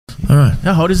All right.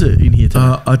 How hot is it in here today?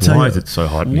 I tell Why you, is it so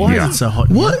hot? Why is it so hot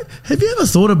in here? What have you ever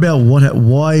thought about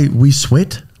why we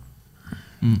sweat?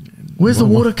 Where's the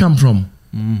water come from?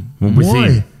 Well,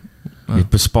 within, Why? you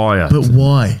perspire. But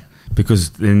why?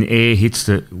 Because then the air hits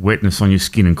the wetness on your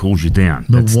skin and cools you down.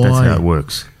 But That's why? how it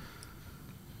works.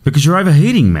 Because you're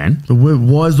overheating, man. But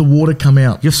why does the water come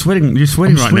out? You're sweating. You're I'm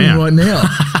sweating right sweating now. right now.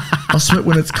 I sweat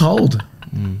when it's cold.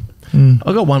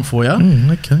 I got one for you.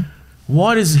 Okay.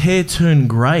 Why does hair turn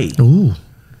grey? Ooh.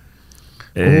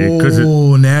 Because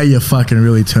Now you're fucking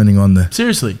really turning on the.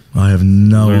 Seriously. I have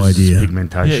no idea.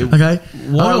 pigmentation. Yeah. Okay.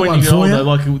 Why I got when one you get for older, you.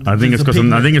 like I think it's got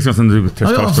something to do with I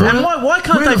got one for testosterone. you. And why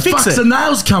can't Where they the fix fuck's it? the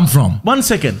nails come from? 1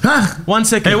 second. Huh? 1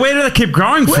 second. Hey, where do they keep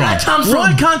growing Where from? they come from?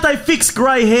 Why can't they fix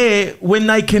grey hair when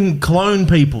they can clone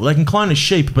people? They can clone a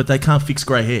sheep, but they can't fix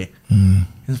grey hair.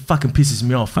 It fucking pisses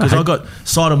me off because I got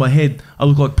side of my head. I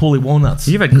look like Paulie Walnuts.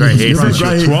 You've had grey hair You've since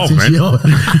had you're grey 12, since man. you're-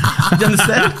 You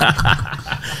understand?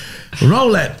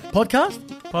 Roll that. Podcast?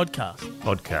 Podcast.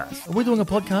 Podcast. Are we doing a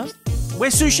podcast? We're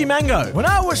Sushi Mango. When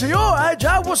I was your age,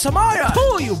 I was Samaya.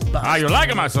 Pull you Ah, you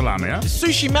like my salami, huh?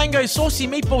 Sushi Mango Saucy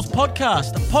Meatballs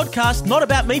Podcast. A podcast not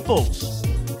about meatballs.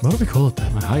 What do we call it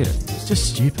then? I hate it. It's just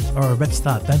stupid. All right, let's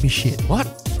start. Don't be shit. What?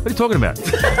 What are you talking about?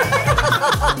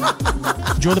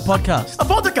 Enjoy the podcast. A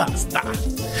podcast.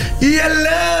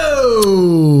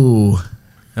 Hello.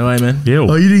 How are you, man? Ew.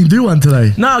 Oh, you didn't do one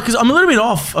today. No, because I'm a little bit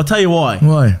off. I'll tell you why.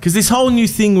 Why? Because this whole new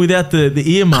thing without the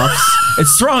earmuffs,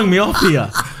 it's throwing me off here.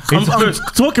 I'm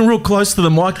talking real close to the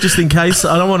mic just in case.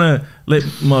 I don't want to let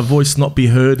my voice not be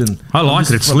heard. And I like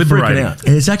it. It's I'm freaking liberating. out.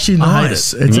 It's actually I hate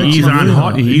nice. it. It's Your actually ears aren't really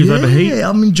hot, your nice. ears overheat. Yeah,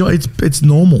 I'm enjoying. It's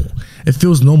normal. It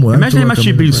feels normal. Imagine how I much feel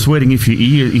you'd like be I'm- sweating if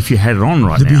you had it on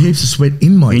right There'd be now. heaps of sweat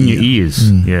in my In ear. your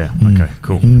ears. Yeah. Okay,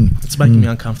 cool. It's making me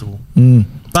uncomfortable.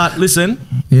 But listen,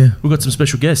 Yeah. we've got some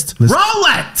special guests. Let's- Roll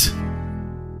it!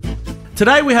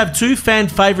 Today we have two fan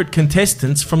favourite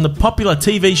contestants from the popular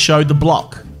TV show The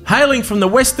Block. Hailing from the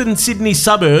Western Sydney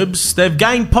suburbs, they've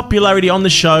gained popularity on the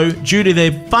show due to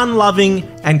their fun-loving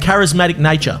and charismatic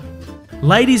nature.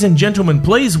 Ladies and gentlemen,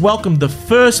 please welcome the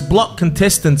first Block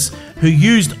contestants who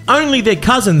used only their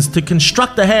cousins to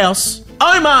construct the house,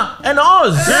 Omar and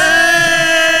Oz.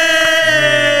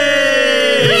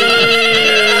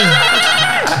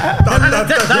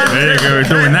 There you go. We're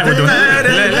doing that. We're doing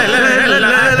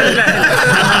that.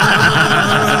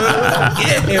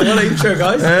 Yeah, what an intro,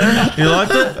 guys. You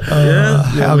liked it?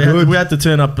 how we good. we had to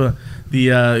turn up we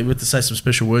had to say some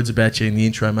special words about you in the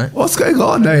intro, mate. What's going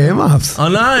on? No earmuffs. I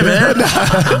know, man.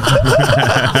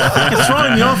 It's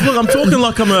throwing me off. Look, I'm talking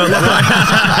like I'm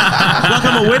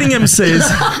a wedding MC.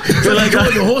 So like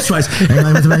going to a horse race. You're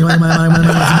going to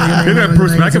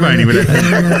Bruce McAvaney with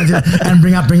it. And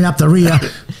bring up the rear.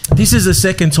 This is the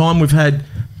second time we've had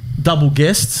double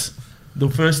guests. The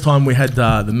first time we had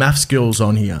the maths girls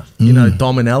on here. You know,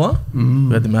 Dom and Ella.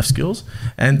 We had the maths girls.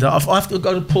 And I've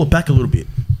got to pull it back a little bit,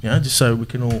 you know, just so we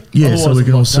can all... Yeah, so otherwise we I'm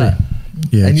can all like see. that.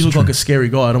 Yeah, And you it's look true. like a scary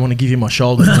guy. I don't want to give you my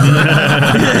shoulder. Not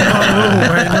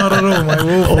at all, mate.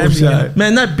 We're all family.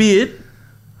 Man, that beard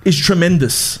is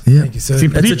tremendous. Yeah. Thank you, sir.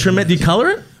 That's a tremendous... Do you colour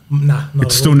it? Nah, not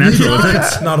It's at still all. natural, isn't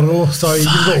it? Not at all. Sorry, you've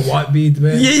got a white beard,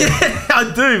 man. Yeah,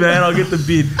 I do, man. I'll get the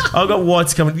beard. I've got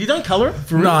whites coming. You don't colour it?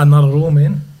 For real? Nah, not at all,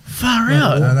 man. Far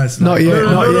out. No, that's Not yet.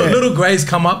 Not yet. Little greys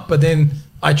come up, but then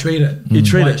I treat it. You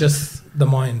treat like it? just the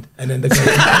mind, and then the greys.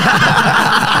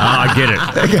 I get it.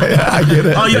 I get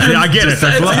it. Oh, you I get it. So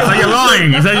you're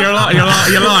lying. You say you're lying. You're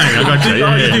lying. I got you.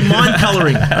 Oh, you do mind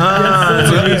colouring.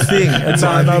 It's a new thing. It's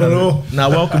Nah, not at all. Now,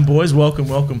 welcome, boys. Welcome.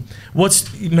 What's,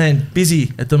 man,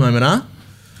 busy at the moment, huh?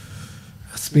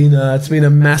 It's been a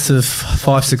massive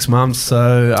 5-6 months.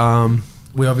 So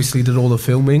we obviously did all the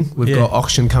filming. We've got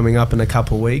auction coming up in a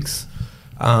couple of weeks.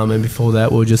 And before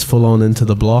that, we were just full on into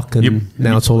the block, and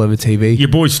now it's all over TV. Your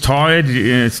boy's tired.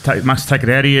 Must take it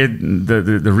out of you.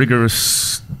 The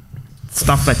rigorous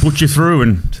stuff they put you through,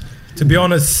 and To be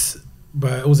honest,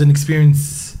 but it was an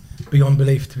experience beyond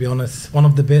belief. To be honest, one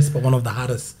of the best, but one of the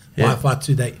hardest by far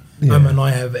to date. And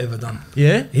I have ever done.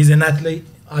 Yeah? He's an athlete.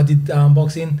 I did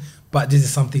boxing, but this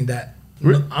is something that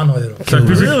I know that.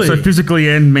 so physically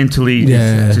and mentally,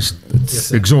 Yeah. just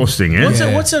exhausting.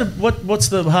 Yeah. What's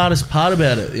the hardest part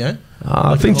about it? Yeah.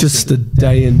 I think just the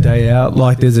day in, day out,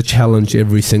 like there's a challenge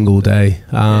every single day.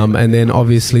 And then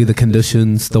obviously the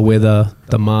conditions, the weather,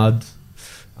 the mud.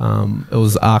 It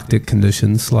was Arctic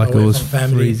conditions, like Away it was from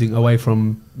family. freezing, away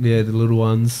from the little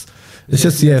ones. It's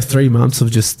just 3 months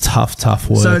of just tough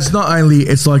work. So it's not only,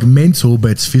 it's like mental,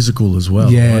 but it's physical as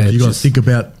well. Yeah, Like you got to just- think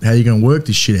about how you're going to work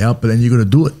this shit out, but then you got to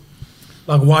do it.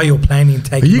 like why you're planning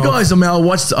taking. You off. guys, I mean, I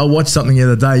watched something the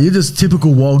other day. You're just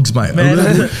typical wogs, mate. Man.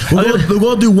 We've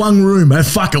got to do one room. Hey,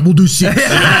 fuck it, we'll do 6. Man,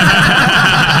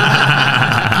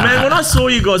 when I saw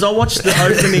you guys, I watched the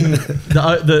opening,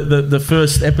 the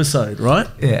first episode, right?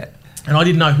 Yeah. And I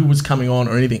didn't know who was coming on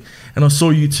or anything. And I saw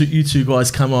you two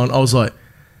guys come on. I was like,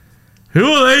 who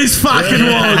are these fucking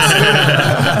wogs?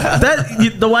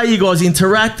 The way you guys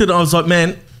interacted, I was like,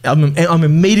 man, I'm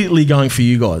immediately going for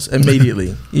you guys.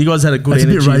 Immediately. You guys had a good It's a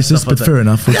energy. bit and racist, stuff like but fair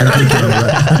enough. We can keep going with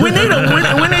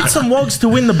that. we need some wogs to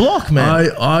win the block, man.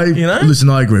 Listen,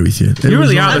 I agree with you. You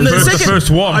really are And the the first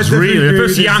wogs, really. The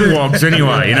first young wogs,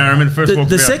 anyway. You know, I mean, the first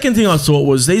wogs. The second thing I thought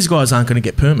was these guys aren't going to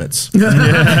get permits.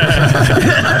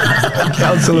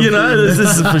 Council You know, this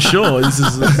is for sure.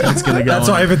 It's going to go. That's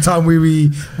on. why every time we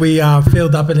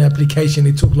filled up an application,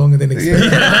 it took longer than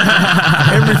expected.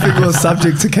 Everything was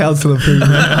subject to council approval.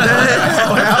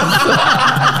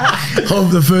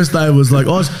 The first day was like,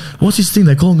 oh, what's this thing?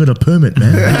 They're calling it a permit,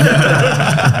 man.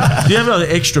 Do you have other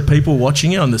extra people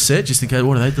watching you on the set just in case?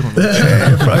 What are they doing?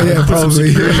 Yeah,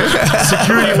 probably.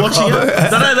 Security watching you?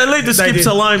 No, they leave the skips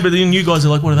alone, but then you guys are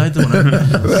like, what are they doing?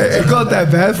 It got that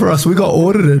bad for us. We got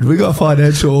audited. We got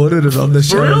financial audited on the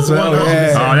show real? as well. Why not?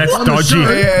 Yeah. Oh, that's On the dodgy.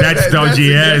 show. Yeah, That's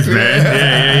dodgy as, man.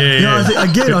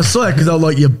 Yeah. You know, I saw it because I was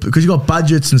like, because you got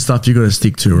budgets and stuff you got to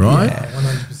stick to, right?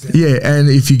 100%. Yeah, and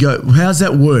if you go, how's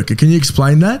that work? Can you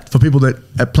explain that for people that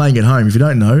are playing at home if you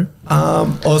don't know?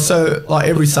 Also, like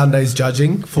every Sunday's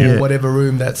judging for Yeah. whatever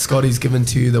room that Scotty's given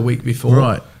to you the week before.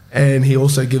 Right. And he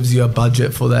also gives you a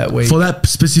budget for that week. For that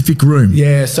specific room.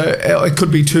 Yeah, so it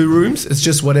could be 2 rooms. It's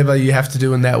just whatever you have to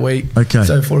do in that week. Okay.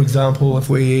 So, for example, if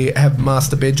we have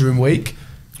master bedroom week,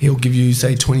 he'll give you,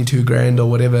 say, 22 grand or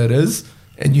whatever it is,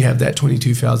 and you have that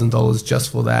 $22,000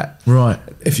 just for that. Right.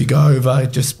 If you go over,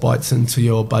 it just bites into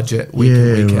your budget week Yeah,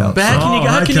 in, week right. out. But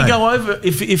how can you okay. go over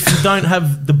if you don't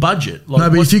have the budget? Like, No,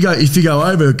 but if you go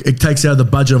over, it takes out the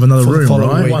budget of another For the room, following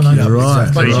right? week, 100%. Yeah,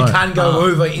 right. But you right. can't go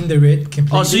over in the red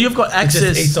completely. Oh, so you've got It just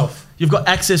access. eats off. You've got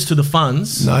access to the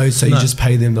funds. No, so you just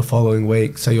pay them the following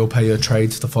week. So you'll pay your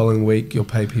trades the following week. You'll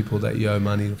pay people that you owe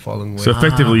money the following week. So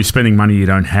effectively, you're spending money you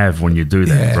don't have when you do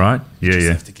that, Yeah. right?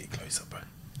 Yeah. To get closer, bro.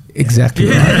 Exactly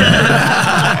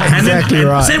right. Exactly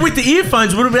right. See, with the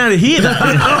earphones, we would have been able to hear that.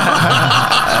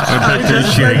 Back to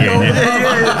this shit again.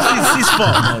 Yeah. It's his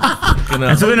fault. Man. You know.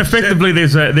 And so then, effectively,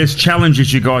 there's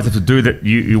challenges you guys have to do that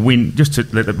you win. Just to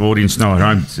let the audience know at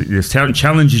home, there's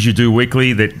challenges you do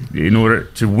weekly that in order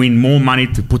to win more money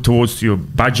to put towards your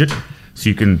budget, so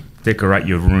you can decorate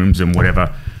your rooms and whatever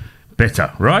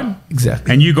better, right?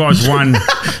 Exactly. And you guys won.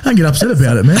 Don't get upset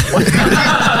about it, man.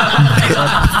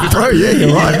 Bro, yeah,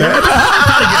 you're right, man.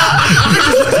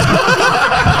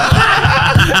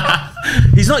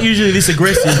 He's not usually this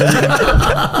aggressive.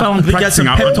 Well, I'm We got some practicing.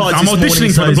 pep talks I'm this auditioning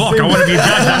morning, for the so block. I want to be a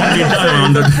judge.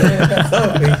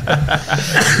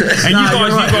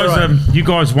 And you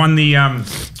guys won the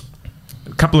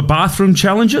couple of bathroom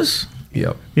challenges.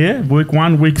 Yep. Yeah, week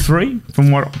 1, week 3,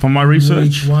 from my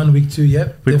research. Week 1, week 2,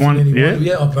 yep. Week one, definitely yeah. won.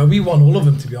 Yeah, but we won all of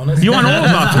them, to be honest. You won all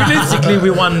of them. Realistically, we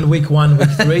won week 1, week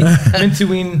 3. Meant to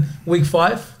win week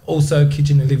 5, also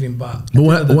kitchen and living, but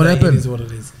what happened? It is what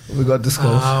it is. We got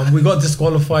disqualified. We got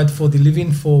disqualified for the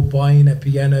living for buying a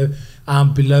piano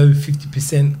below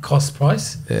 50% cost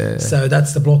price. Yeah. So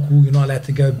that's the block rule. You're not allowed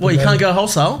to go. Well, you can't go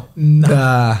wholesale. No,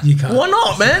 Nah. you can't. Why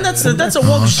not, man? That's a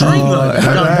wog stream, though. You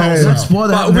go wholesale. That's why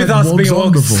they But haven't with had us wogs being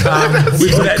on wogs, before.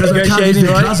 we've got Because they're negotiating cousins,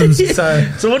 rights.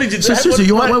 cousins. So what did you do? So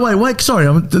seriously, wait. Sorry,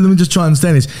 let me just try and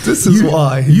understand this. This is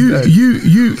why. You had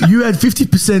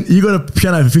 50%. You got a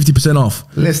piano for 50% off.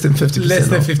 Less than 50%. Less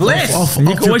than off. 50. Less. Off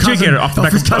Where'd your you get it? Off the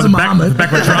back his of cousin Mohammed.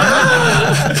 back of a truck?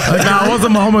 No, it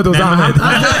wasn't Mohammed, it was Ahmed.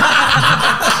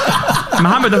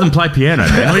 Muhammad doesn't play piano,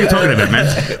 man. What are you talking about, man?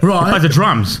 Right. He plays the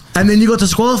drums. And then you got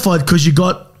disqualified because you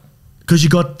got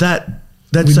that.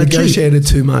 That's We so cheap. negotiated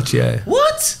too much, yeah.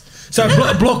 What? So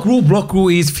block rule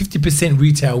is 50%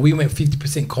 retail. We went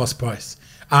 50% cost price.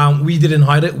 We didn't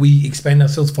hide it. We expanded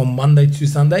ourselves from Monday to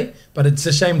Sunday. But it's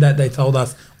a shame that they told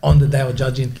us on the day of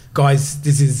judging, guys,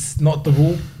 this is not the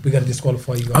rule. We got to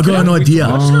disqualify you guys. I got an idea.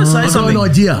 I'm just going to say I got something. an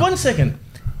idea. 1 second.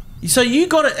 So you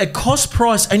got it at cost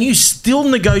price and you still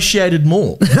negotiated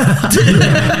more.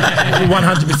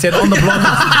 100% on the block.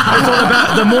 It's all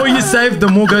about the more you save, the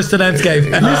more goes to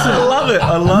landscape. I love it.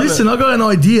 I love Listen, I got an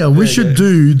idea. We should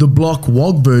do the block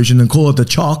wog version and call it the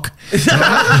chalk,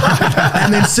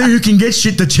 and then see who can get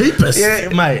shit the cheapest.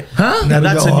 it. Mate. Huh? Now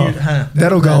that's a go new... off. Huh,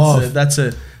 That'll go off.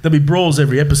 There'll be brawls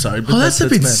every episode. But Oh, that's a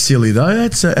bit mad. silly though.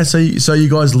 So you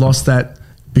guys lost that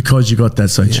because you got that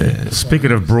so cheap.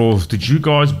 Speaking of brawls, did you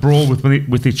guys brawl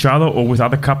with each other or with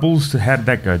other couples? How did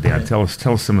that go down? Tell us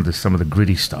some of the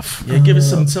gritty stuff. Yeah, give us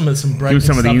some breaking Give us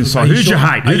some of the stuff. insight. Who did you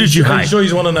hate? Who did you Are you hate? sure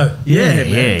you want to know? Yeah.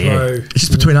 Bro. It's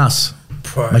just between us.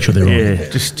 Bro. Make sure they're on. Yeah,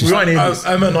 just We won't hear this.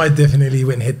 Omar and I definitely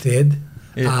went head to head.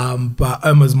 Yeah. But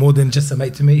Omar's more than just a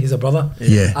mate to me. He's a brother.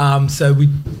 Yeah. So we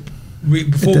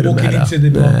before didn't walking matter. into the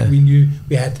block, Nah. we knew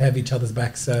we had to have each other's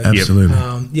back. So Absolutely.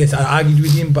 yes, I argued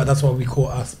with him, but that's why we call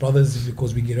us brothers, is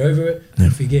because we get over it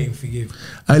and forget and forgive.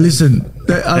 Hey, listen,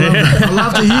 I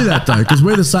love to hear that though, because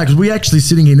we're the same. Because we're actually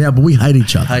sitting here now, but we hate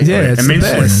each other. Hate. Yeah, it's the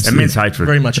best. immense hatred.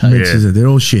 Very much hate. Immense, is it? They're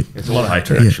all shit. It's a lot of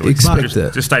hatred, Yeah, actually. expect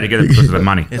it. Just stay together because of the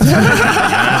money.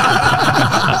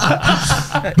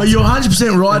 But you're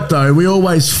 100% right though. We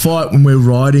always fight when we're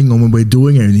riding or when we're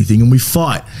doing anything, and we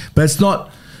fight. But it's not.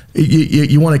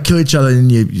 You want to kill each other,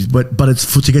 but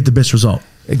it's to get the best result.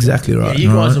 Exactly Yeah, right. you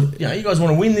guys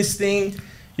want to win this thing.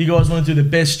 You guys want to do the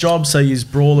best job, so you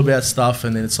just brawl about stuff,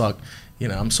 and then it's like,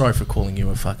 I'm sorry for calling you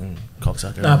a fucking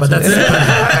cocksucker. No, but that's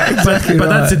but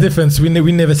that's the difference. We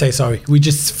never say sorry. We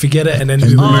just forget it and then we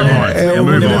move on.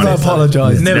 We'll never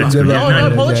apologise. Never. No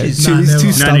apologies. Nah, He's too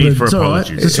never. No need stubborn. for It's all right.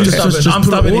 apologies. It's just I'm put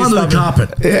stubborn, it he's all under the stubborn.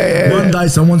 carpet. One day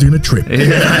someone's going to trip.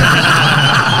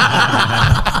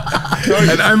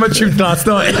 And Omar tripped last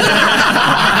night.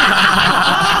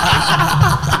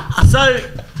 So,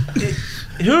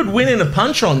 who would win in a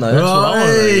punch on though? That's what I want to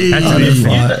know. Hey. That's I an don't issue.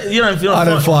 fight. You don't feel like I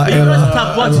don't fight, You guys Emma. are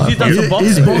tough boxers. You've done some boxing.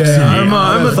 He's boxing. Yeah.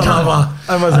 Omar's a lover.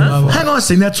 Omar's a lover. Hang on a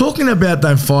second. Now, talking about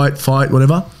that fight,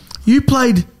 whatever, you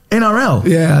played NRL.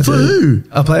 Yeah, I For did. who?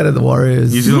 I played at the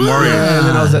Warriors. New Zealand Warriors. Yeah, and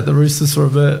then I was at the Roosters for a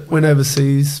bit. Went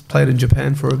overseas. Played in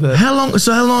Japan for a bit. How long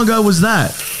ago was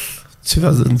that?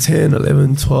 2010,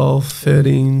 11, 12,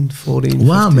 13, 14.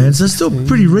 Wow, 15, man. So it's still 16.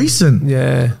 pretty recent.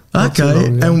 Yeah. not too Okay.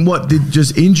 long, yeah. And what, did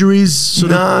just injuries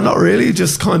sort of? Nah, not really.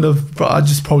 Just kind of. I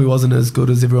just probably wasn't as good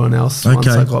as everyone else once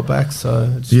Okay. I got back.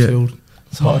 So I just Yeah. chilled.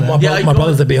 It's hot My, out. my, my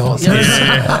brother's a bit hot. Sorry,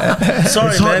 It's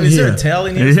hot man. in Is there here. a towel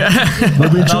in here?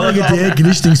 We've been trying to get the air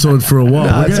conditioning sorted for a while.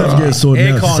 Nah, We're it's going to have to get it sorted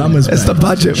now. Aircon. Summer's It's back. the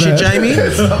budget, man. Shit, Jamie.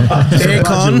 Budget.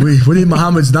 Aircon. We need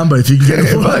Muhammad's number if you can get it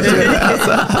for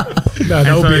us. No,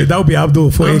 that'll be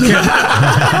Abdul for you.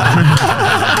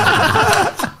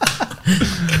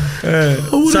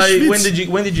 So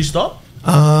when did you stop?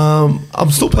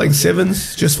 I'm still playing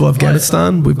sevens just for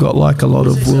Afghanistan. We've got like a lot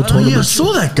of world Oh, yeah, I tournaments.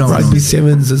 saw that going Rugby on.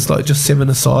 sevens is like just 7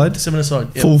 aside, 7 aside.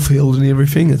 Yep. full field and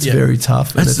everything. It's Yeah. very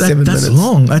tough. And That's, it's 7 that's minutes.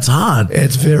 long. That's hard.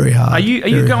 It's very hard. Are you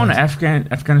Very going hard. to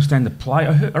Afghanistan to play?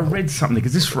 I read something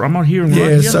because this I'm not hearing right Yeah,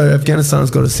 here. so Afghanistan's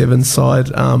got a 7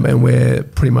 side, and we're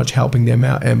pretty much helping them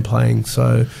out and playing.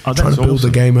 So Oh, trying that's to build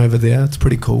awesome. the game over there. It's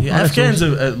pretty cool. Yeah, Afghans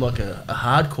are like a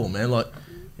hardcore, man. Like,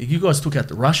 you guys took out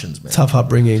the Russians, man. Tough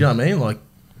upbringing. Do you know what I mean? Like,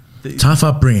 Tough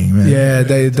upbringing, man. Yeah,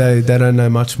 they don't know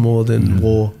much more than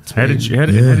war. How did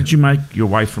you make your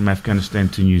way from Afghanistan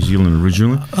to New Zealand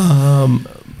originally?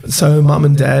 So mum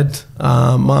and dad,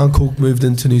 my uncle moved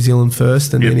into New Zealand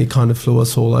first, and Yep. then he kind of flew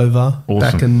us all over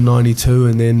back Awesome. in '92,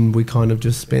 and then we kind of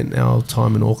just spent our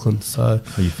time in Auckland. So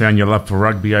So you found your love for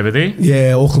rugby over there?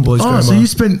 yeah, Auckland boys. Oh, grammar. so you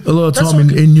spent a lot of That's time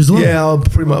what- in New Zealand? Yeah, I'm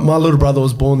pretty much. My little brother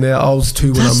was born there. I was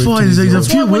 2 when That's I moved why to New there's a Zealand.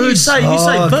 few when you words. say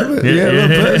Oh, but. come on. Yeah, Yeah, yeah,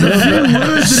 but- There's a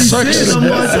few words that he said. I'm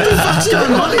like, what the fuck's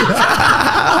going on here?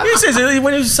 He says it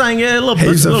when he was saying, yeah, a little bit.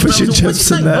 He's a little fish and bit. What's he chips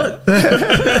saying, and that.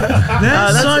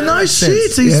 That's so no makes sense.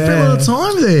 shit. So you spent a lot of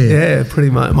time there. Yeah, pretty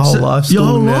much my whole life. Your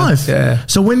whole schooling there. life. Yeah.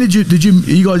 So when did you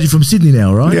guys are from Sydney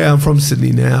now, right? Yeah, I'm from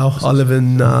Sydney now. I live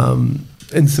in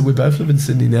we both live in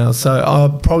Sydney now. So I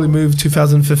probably moved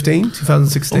 2015,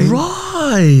 2016.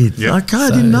 Right. Yep. Okay, I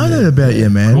didn't know that about you,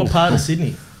 man. What part of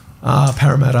Sydney?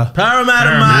 Parramatta.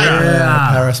 Parramatta, mate. Yeah,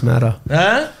 Paris Matter.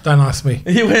 Huh? Don't ask me.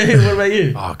 What about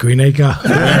you? Oh, Greenacre.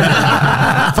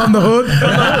 From the hood.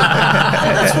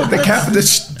 The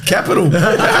capital.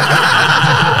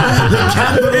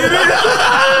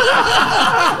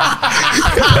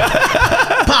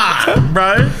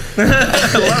 Bro.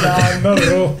 Not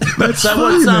at all. That's So funny,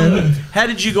 what's man. how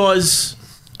did you guys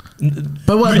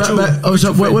But what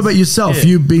about yourself? Yeah.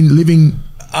 You've been living. Man,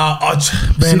 I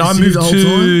Sydney moved the whole to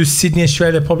time? Sydney,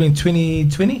 Australia, probably in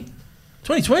 2020.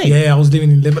 2020? Yeah, I was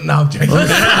living in Lebanon. No, I'm joking. What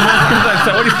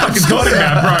are you fucking talking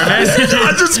about, bro, man?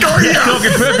 I just got here.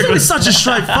 Talking perfectly. With such a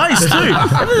straight face too.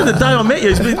 Even the day I met you,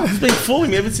 he's been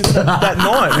fooling me ever since that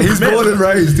night. He's We met. born and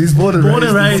raised. He's born and Born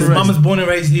and raised. raised. Mum was born and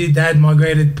raised here. Dad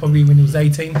migrated probably when he was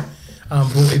 18.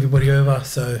 Brought everybody over.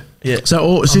 So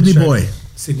So Sydney Australia. boy.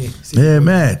 Sydney. Yeah,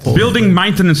 man. Building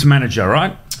maintenance manager,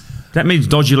 right? That means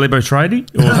dodgy Lebo tradie?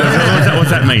 Or what's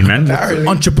that mean, man?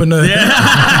 Entrepreneur.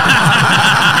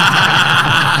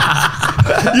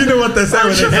 You You know what they say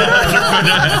when they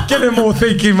get them all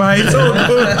thinking, mate. It's all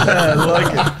good. I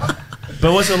like it.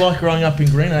 But what's it like growing up in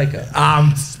Greenacre?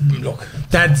 Look,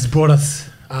 Dad's brought us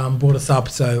up.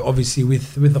 So obviously,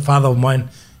 with the father of mine,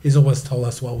 he's always told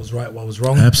us what was right, what was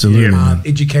wrong. Absolutely.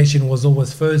 Education was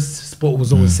always first. Sport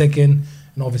was always second,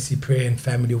 and obviously prayer and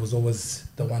family was always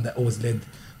the one that always led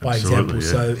by example. Yeah.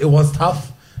 So it was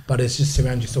tough. But it's just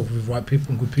surround yourself with right people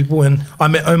and good people. And I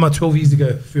met Omar 12 years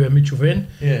ago through a mutual friend.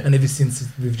 Yeah. And ever since,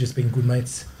 we've just been good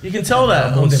mates. You can tell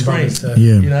that More on than screen. brothers, so.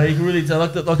 Yeah. You know, you can really tell.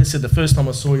 Like I said, the first time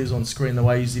I saw you on screen, the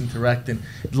way you interact and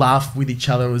laugh with each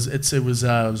other was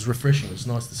refreshing. It was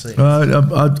nice to see.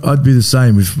 I'd be the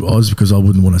same if I was, because I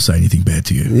wouldn't want to say anything bad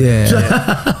to you. Yeah,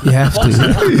 you have to.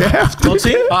 You have to.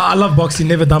 Boxing? I love boxing.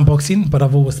 Never done boxing, but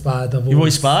I've always sparred. You've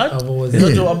always sparred? I've always. I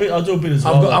do a bit as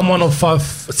well. I'm one of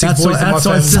 6 boys in my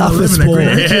Outside family. toughest sport.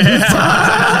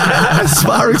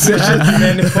 Sparring session.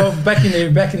 Man, back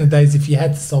in the days, if you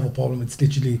had to solve a problem, it's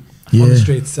literally on Yeah. the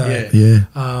streets. So, Yeah.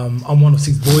 I'm one of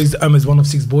 6 boys. Omar's one of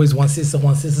 6 boys. One sister. So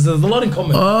there's a lot in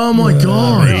common. Oh my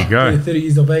God. There you go. 30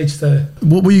 years of age. So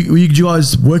What were you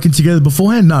guys working together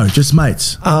beforehand? No, just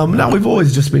mates. No, we've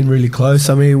always just been really close.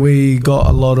 I mean, we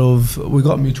got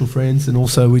mutual friends, and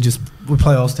also we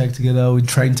play Oztag together. We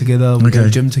train together. We go to Okay. the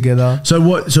gym together. So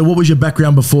what was your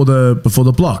background before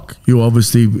the block? You were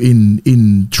obviously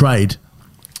in trade.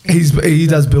 He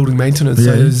does building maintenance.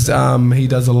 Yeah. So he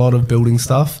does a lot of building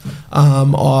stuff.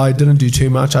 I didn't do too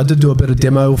much. I did do a bit of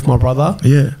demo with my brother.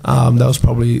 Yeah. That was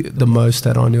probably the most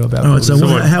that I knew about. All right. So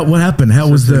building. what happened? How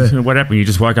was the? What happened? You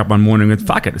just woke up one morning and went,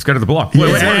 fuck it, let's go to the block.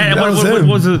 Yeah. What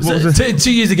was it?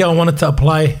 2 years ago, I wanted to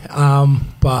apply,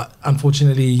 but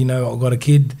unfortunately, I got a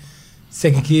kid,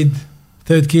 second kid,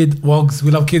 third kid. Wogs, we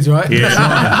love kids, right?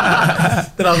 Yeah.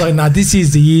 Then I was like, nah, this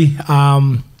is the year.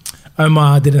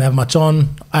 Omar didn't have much on.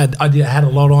 I had a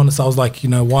lot on, so I was like,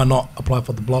 why not apply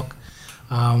for the block?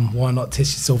 Why not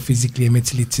test yourself physically and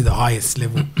mentally to the highest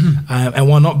level? And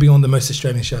why not be on the most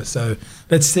Australian show? So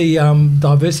let's see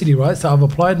diversity, right? So I've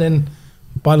applied, and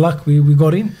by luck, we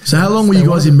got in. So how long were you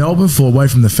guys in Melbourne for, away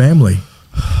from the family?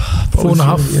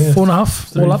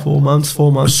 4.5 months.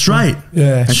 4 months Straight.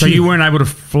 Yeah. And so you weren't able to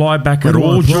fly back Where at do I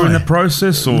all apply? during the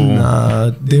process,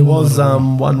 or There was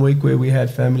 1 week where we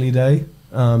had family day.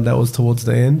 That was towards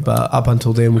the end, but up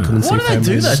until then we couldn't Why see do they family.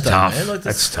 do that? That's tough. man, like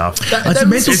That's tough. It's a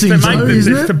mental It's to thing, make though, them,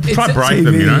 isn't it's it? to try It's break TV,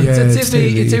 them, you know. yeah. It's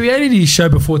TV. a reality show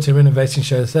before it's a renovation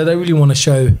show, so they really want to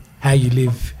show how you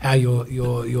live, how you're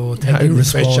taking the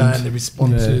pressure respond. and the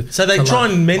response Yeah. to. So they to try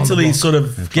life and on the mentally block. sort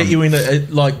of get you in a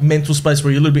like mental space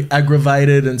where you're a little bit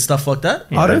aggravated and stuff like that.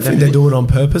 I don't think they do it on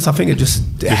purpose. I think it just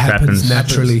happens happens.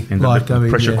 naturally. And the Like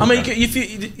pressure- I mean, if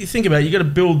you think about it, you got to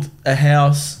build a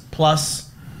house plus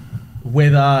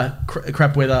weather,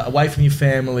 crap weather, away from your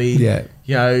family. Yeah.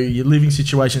 Your living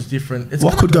situation's different. It's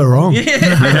What could go wrong? Yeah,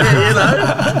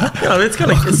 it's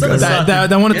gonna.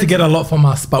 They wanted to get a lot from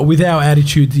us, but with our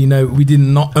attitude, we did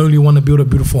not only want to build a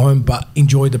beautiful home, but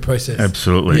enjoy the process.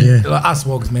 Absolutely. Yeah. Like us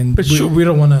wogs, man, But we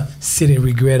don't want to sit and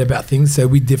regret about things, so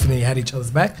we definitely had each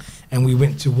other's back, and we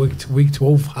went to week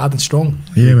 12 hard and strong.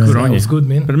 Yeah, man. Good So on it you. was good,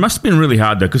 man. But it must have been really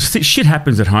hard though, because shit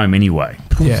happens at home anyway.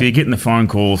 Yeah. So you're getting the phone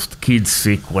calls, the kid's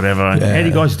sick, whatever. How do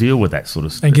you guys deal with that sort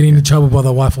of stuff? And getting into trouble by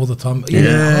the wife all the time.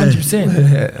 Yeah, 100%.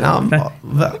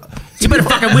 You better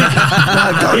fucking win.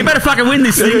 You better fucking win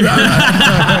this thing.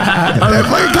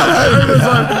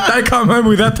 They come home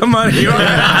without the money.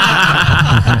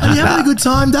 Are you having a good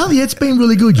time, Dale? Yeah, it's been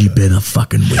really good. You better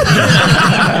fucking win.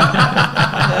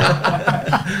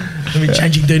 I've been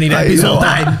changing dirty nappies all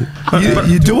day.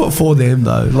 You do it for them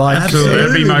though. Like Absolutely.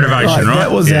 That'd be motivation, like, right?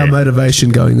 that was Yeah. our motivation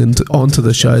going onto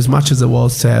the show, as much as it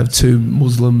was to have 2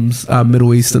 Muslims,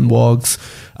 Middle Eastern wogs.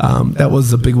 That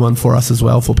was a big one for us as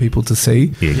well, for people to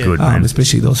see. Yeah, good, man.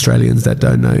 Especially the Australians that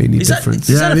don't know any Is that difference.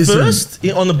 a it is first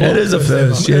on the block? It is a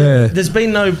first, yeah. There's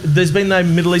been no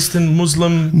Middle Eastern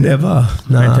Muslim. Never.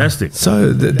 Nah. Fantastic.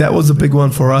 So that was a big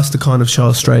one for us to kind of show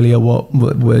Australia what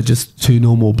we're just 2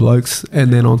 normal blokes.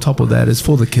 And then on top of that is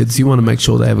for the kids, you want to make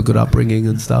sure they have a good upbringing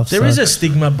and stuff. There is a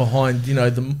stigma behind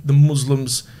the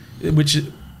Muslims, which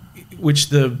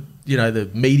the the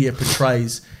media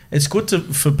portrays. It's good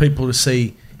for people to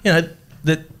see that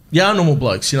you are normal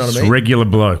blokes. You know what I mean? Regular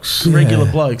blokes. Regular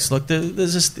blokes. Like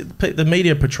the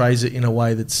media portrays it in a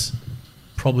way that's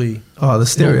probably the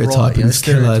stereotyping is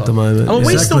killer at the moment. I mean,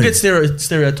 we still Exactly. get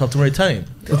stereotyped when we're a team.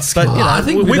 It's But I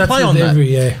think we play on that.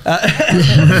 We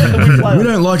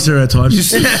don't like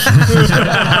stereotypes.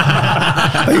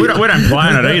 We don't play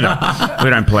on it either. We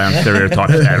don't play on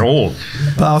stereotypes at all.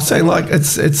 But I was saying, like,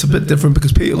 it's a bit different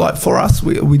because people, like, for us,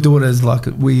 we do it as like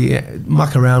we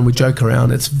muck around, we joke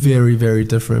around. It's very, very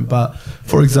different. But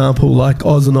for example, like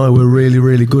Oz and I were really,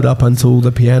 really good up until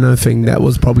the piano thing. That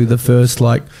was probably the first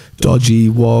like dodgy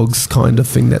wogs kind of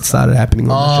thing that started happening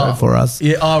on the show for us.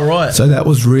 Yeah. Oh, right. So that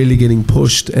was really getting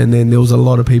pushed, and then there was a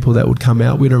lot of people that would come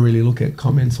out. We don't really look at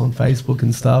comments on Facebook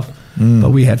and stuff, but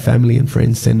we had family and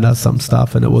friends send us some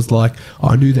stuff, and it was like,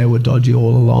 I knew they were dodgy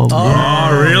all along.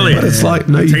 Oh, really? But it's like,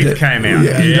 no, Teeth came out.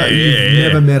 You've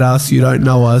never met us, you don't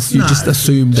know us, you just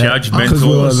assume that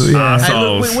judgmental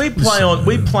assholes. Hey, look,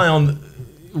 we play on.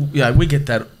 Yeah, we get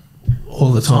that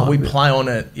all the time. We play on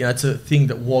it. You know, it's a thing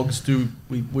that wogs do.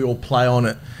 We all play on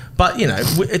it, but you know,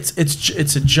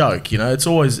 it's a joke. You know, it's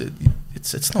always.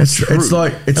 It's not true.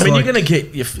 You're gonna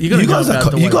get. You guys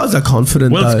are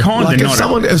confident. Well, it's kind of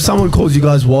like if someone calls you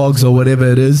guys wogs or whatever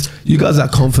it is, you guys are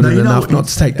confident enough not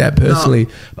to take that personally.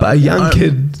 But a young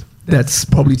kid that's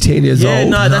probably 10 years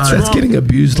old, that's getting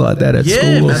abused like that at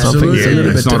school or something. It's a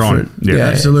little bit different. Yeah,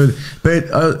 absolutely. But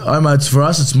for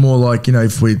us, it's more like, you know,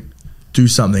 if we do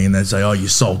something and they say, "Oh, you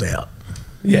sold out."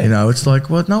 Yeah. You know, it's like,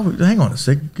 well, no, hang on a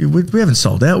sec. We haven't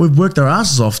sold out. We've worked our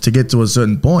asses off to get to a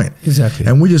certain point. Exactly.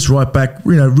 And we just write back,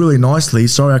 you know, really nicely,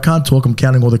 "Sorry, I can't talk. I'm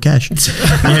counting all the cash." I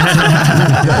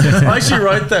actually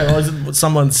wrote that.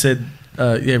 Someone said,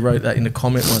 wrote that in a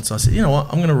comment once. I said, you know what,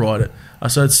 I'm going to write it. I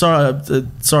said,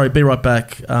 sorry, be right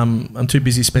back. I'm too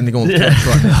busy spending all the cash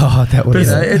right now. Oh, that was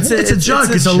it's a joke.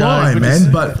 It's a lie,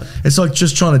 man. But it's like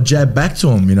just trying to jab back to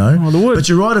them, you know. But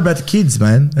you're right about the kids,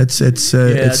 man. I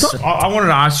wanted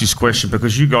to ask you this question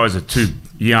because you guys are two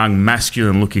young,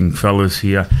 masculine-looking fellas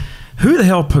here. Who the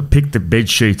hell picked the bed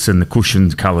sheets and the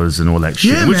cushion colours and all that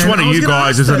shit? Yeah, Which man, one of you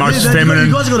guys is the most feminine?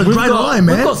 You guys have got a great eye,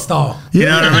 man. We've got style. You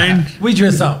know what I mean? We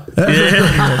dress up.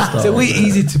 Yeah. So we're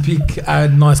easy to pick a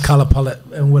nice colour palette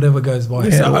and whatever goes by.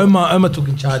 Yeah. So Omar took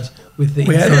in charge with the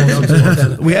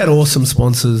we had awesome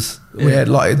sponsors. Yeah. We had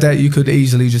like that you could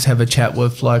easily just have a chat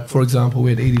with. Like, for example, we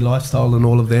had Edie Lifestyle and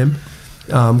all of them.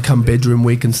 Come bedroom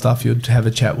week and stuff, you'd have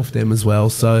a chat with them as well.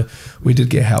 So we did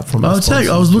get help from. I was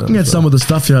looking at some of the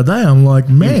stuff the other day. I'm like,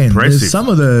 man, there's some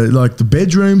of the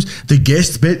bedrooms, the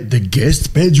guest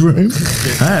bedroom,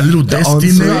 a little desk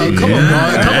in there.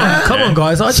 Come on,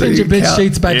 guys! I change your bed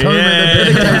sheets back home.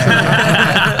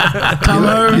 Come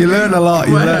home. You learn a lot.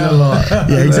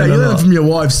 Yeah, exactly. You learn from your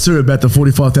wives too about the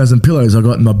 45,000 pillows I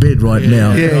got in my bed right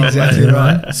now. Yeah, exactly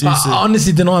right. I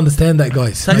honestly do not understand that,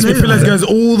 guys. The pillows goes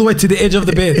all the way to the edge of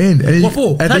the bed. What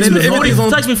for? It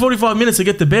takes me 45 minutes to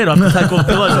get to bed. I have to take all the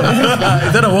pillows off.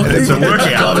 Is that a walk? It's a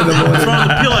workout. Throw the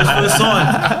pillows to the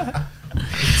side.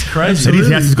 It's crazy. Eddie's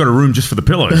house has got a room just for the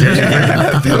pillows.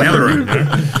 Another room.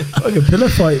 Like a pillow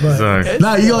fight, mate.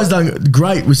 No, you guys done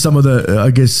great with some of the,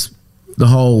 I guess, the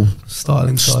whole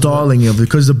styling of it,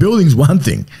 because the building's one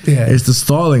thing. Yeah. It's the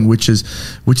styling which is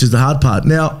the hard part.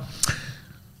 Now,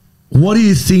 what do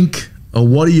you think, or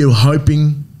what are you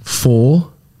hoping for?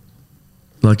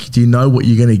 Like, do you know what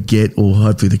you're going to get, or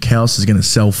hopefully the house is going to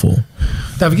sell for?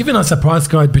 They've given us a price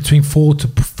guide between 4 to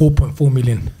 4.4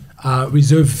 million.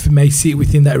 Reserve may sit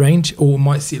within that range, or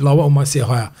might sit lower, or might sit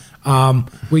higher.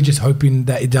 We're just hoping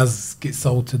that it does get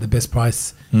sold to the best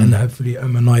price, and hopefully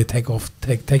and I take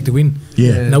the win.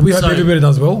 Yeah. Now we hope everybody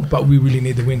does well, but we really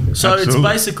need the win. So It's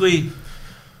basically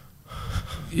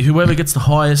whoever gets the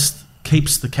highest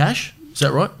keeps the cash. Is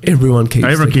that right? Everyone keeps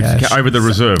the cash. Over the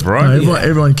reserve, right? No,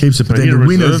 everyone keeps it, but then the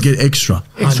winners get extra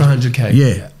 100K.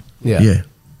 Yeah.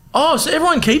 Oh, so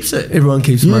everyone keeps it. Everyone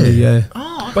keeps money. Yeah.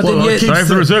 Oh, but then so if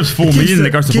the reserve's 4 million,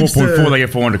 it goes to 4.4, they get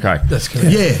 400K. That's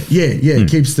correct. Yeah.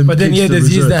 Keeps them. But then there's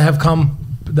years that have come.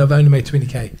 They've only made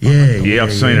 20K. Yeah,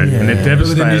 I've seen it, and they're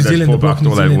devastated. That's $4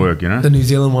 all that work, you know. The New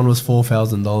Zealand one was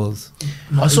 $4,000.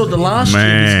 I saw the last year.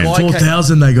 Man. This guy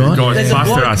 4,000 they got. There's a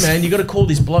bloke, man. You got to call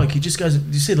this bloke. He just goes.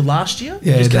 Did you see the last year?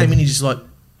 Yeah, he just came in. He's just like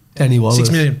Danny Wallace.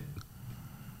 6 million.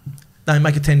 No,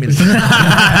 make it 10 million.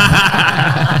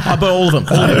 I bought all of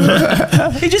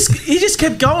them. He just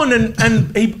kept going,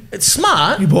 and it's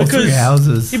smart. He bought 3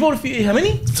 houses. He bought a few. How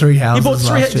many? 3 houses. He bought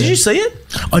 3. Did you see it?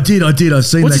 I did. I've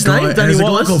seen What's that his guy. name? Danny Wallace? There's a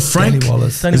guy called Frank. Danny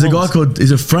Wallace. There's a guy called.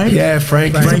 Is it Frank? Yeah,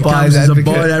 Frank. Frank comes as a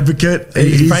buyer advocate.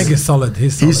 Frank is solid.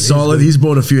 He's solid. He's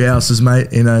bought a few houses,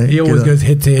 mate. You know. He always goes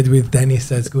head to head with Danny,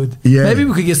 so that's good. Yeah. Maybe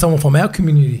we could get someone from our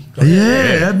community.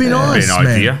 Yeah, that'd be nice, That'd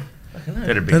be an idea. man.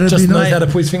 That'd be Just knows nice. how to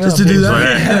put his finger Just up. to do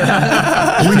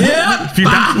that.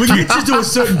 We can get you to a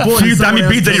certain point. Few dummy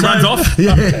beats that he runs off.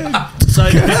 Yeah. So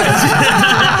Where are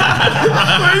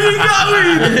you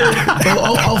going?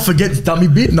 Well, I'll forget the dummy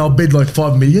bit and I'll bid like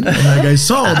 5 million, and they go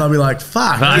sold. And I'll be like,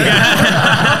 fuck.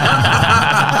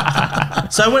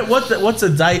 So what's the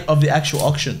date of the actual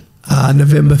auction?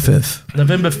 November 5th.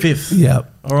 November 5th. Yeah.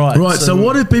 All right. Right. So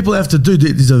what do people have to do?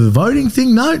 Is it a voting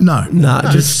thing? No.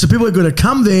 So people are going to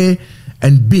come there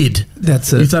and bid.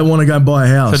 That's it. If they want to go and buy a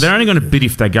house. So they're only going to bid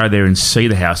if they go there and see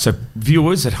the house. So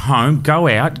viewers at home, go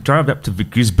out, drive up to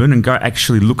Gisborne and go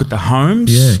actually look at the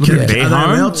homes. Yeah. Look at their Are they home.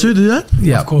 allowed to do that?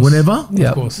 Yeah. Of course. Whenever? Yeah,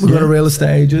 Of course. we've got a real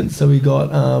estate agent, so we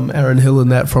got Aaron Hill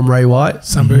and that from Ray White.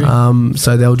 Sunbury.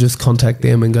 So they'll just contact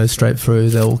them and go straight through.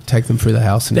 They'll take them through the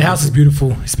house. And The house is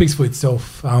beautiful. It speaks for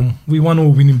itself. We won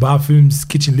all-winning bathrooms.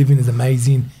 Kitchen living is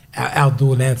amazing. Our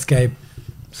outdoor landscape.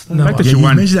 No, fact that Yeah, you you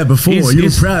won. mentioned that before. You were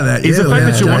proud of that. Is the fact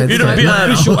that you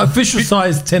won. official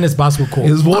size tennis basketball court.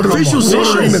 It was watering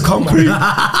the concrete.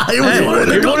 It was one of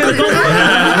the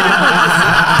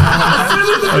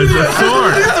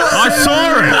I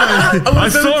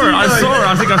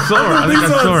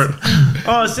saw it.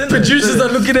 Oh, send it. Producers are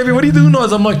looking at me. What are you doing,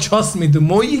 Oz? I'm like, trust me. The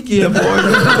more you get, the more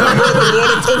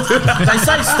They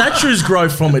say statues grow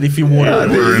from it if you water it.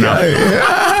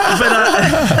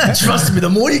 But Trust me, the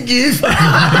more you give.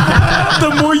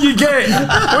 the more you get.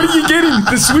 What are you getting?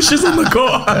 The swishes on the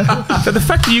court. But the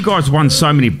fact that you guys won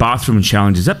so many bathroom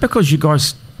challenges, is that because you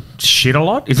guys shit a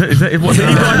lot? Is that you guys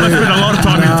spend a lot of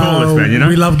time in toilets, man, you know?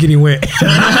 We love getting wet.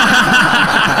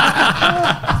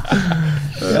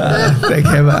 They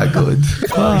came out good.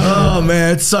 Oh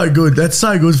man, it's so good. That's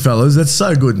so good, fellas. That's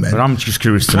so good, man. But I'm just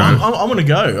curious to know. I want to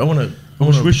go. I want to.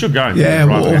 We should go. Yeah,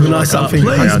 we'll organise something.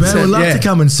 Please, man, we'd love to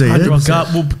come and see it.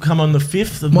 We'll come on the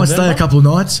 5th of Might November. stay a couple of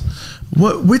nights.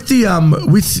 What with the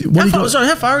with what do you got?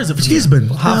 How far is it from here? Gisborne,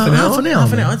 Half an hour. Half an hour.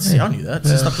 Half an man. hour. I knew that. It's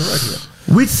just up the road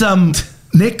here. With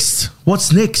next,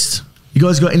 what's next? You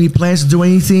guys got any plans to do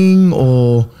anything,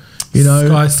 or you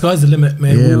know? Sky's the limit,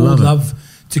 man. Yeah, We love would it. love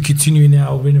to continue in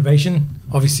our renovation.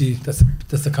 Obviously, that's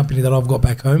the company that I've got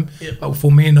back home. Yep. But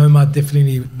for me and Omar,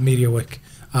 definitely media work.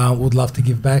 Would love to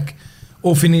give back.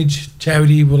 Orphanage,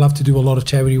 charity. We'll love to do a lot of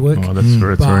charity work. Oh, that's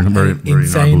very, But very, in very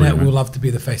saying noble, that, man. we'll love to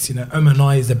be the face. You know, Omar and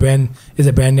I is a brand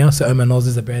now. So Omar Noz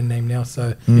is a brand name now.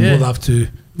 So Yeah. we'll love to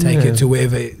take it to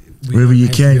wherever Wherever you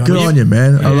can. Good on you,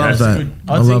 man. I Yeah, love that's that.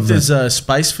 I love think that. there's a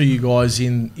space for you guys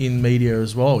in media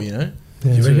as well, you know?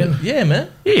 You reckon? Yeah, man.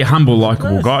 Yeah, you're humble,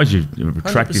 likeable guys. You're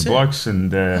attractive 100%. blokes,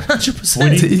 and 100%.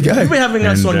 There you go. You'll be having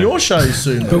us And, on your show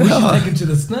soon. But we should take it to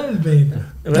the snow, man.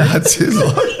 That's his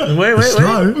life. Wait.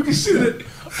 Snow? We can shoot it.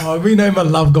 Oh, we know I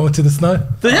love going to the snow.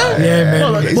 Yeah, man.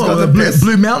 Well, like, He's What, got the the best.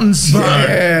 Blue Mountains?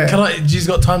 Yeah. Can I? She's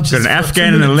got time. Got an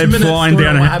Afghan and a lead flying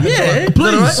down a- Yeah,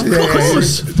 Please, of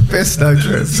course. The best snow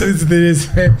trip.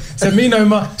 So me and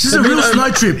Omar. This is a real snow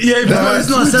trip. Yeah, no, it's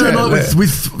not a Saturday night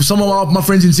with some of my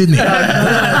friends in Sydney.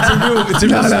 it's a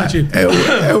real snow trip.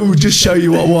 It will just show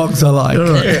you what wogs are like.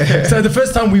 So the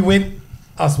first time we went,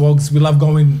 us wogs, we love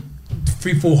going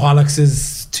 3-4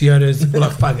 Hiluxes, Toyotas. We're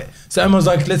like, fuck it. So Omar was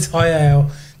like, let's hire our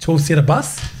 12-seater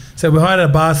bus. So we hired a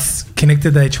bus,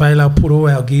 connected a trailer, put all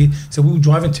our gear. So we were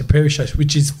driving to Perishash,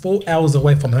 which is 4 hours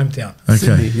away from hometown.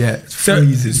 Okay. Yeah, it's So,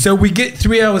 freezing. so we get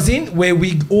 3 hours in where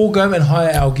we all go and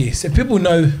hire our gear. So people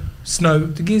know snow,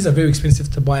 the gears are very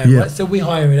expensive to buy, Yeah. right? So we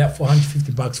hire it out for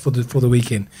 $150 for the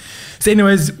weekend. So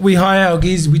anyways, we hire our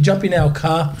gears, we jump in our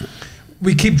car,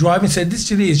 we keep driving. So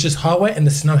this really is just highway and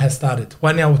the snow has started.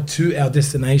 Right now we're to our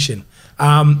destination.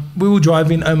 We were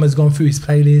driving, Omar's gone through his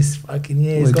playlist. Fucking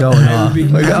yeah, he's We're got going the up.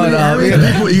 big We're going up. You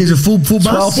guys a full bus?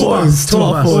 12 boys.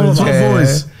 12 12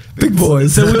 boys. Big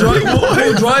boys. So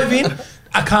we're driving,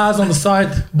 our car's on the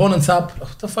side, bonnet's up.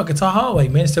 What the fuck? It's a highway,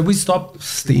 man. So we stopped.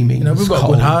 Steaming. You know, we've It's got a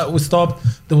cold. good heart. We stopped.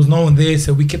 There was no one there,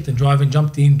 so we kept on driving,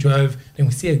 jumped in, drove. Then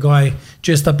we see a guy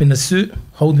dressed up in a suit,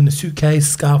 holding a suitcase,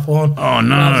 scarf on. Oh,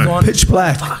 no. gloves on. Pitch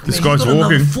black. Fuck, This man, guy's he's got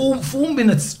another walking. 4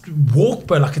 minutes walk,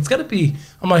 bro. Like, it's got to be.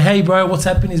 I'm like, hey, bro, what's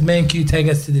happening? Is man, can you take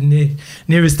us to the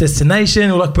nearest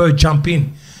destination? We're like, bro, jump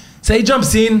in. So he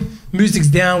jumps in, music's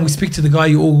down. We speak to the guy,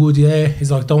 you all good? Yeah.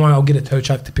 He's like, don't worry, I'll get a tow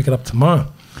truck to pick it up tomorrow.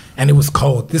 And it was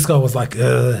cold. This guy was like,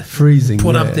 Freezing.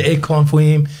 put yeah. up the aircon for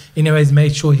him. Anyways,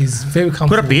 made sure he's very comfortable.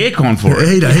 Put up the aircon for it.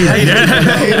 Heater.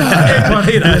 aircon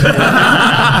heater.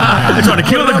 They're trying to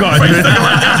kill the guy.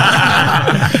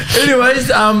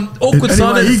 Anyways, awkward Anyway,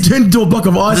 silence. he turned into a block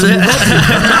of ice and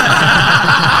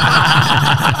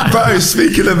Bro,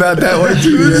 speaking about that one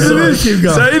too. Keep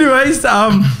going. So anyways,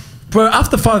 bro,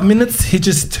 after 5 minutes, he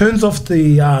just turns off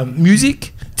the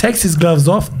music, takes his gloves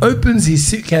off, opens his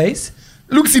suitcase,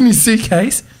 looks in his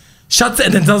suitcase, shuts it,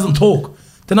 and then doesn't talk.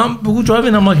 Then we're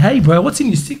driving, I'm like, hey, bro, what's in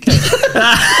your suitcase?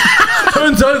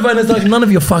 Turns over, and it's like, none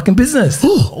of your fucking business. I'm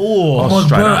like,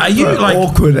 straight bro, up. are you like...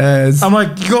 awkward as. I'm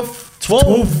like, you got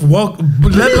 12. Walk. Are you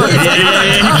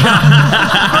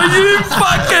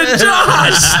fucking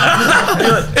Josh?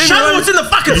 Show me what's in the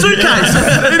fucking suitcase.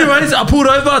 Anyways, I pulled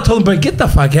over. I told him, bro, get the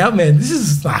fuck out, man. This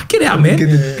is get out, man.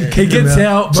 He gets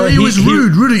out. So Bro, he was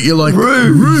rude. You're like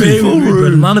rude. Very full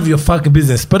rude, but none of your fucking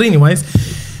business. But anyways,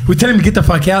 we tell him to get the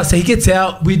fuck out. So he gets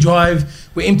out. We drive.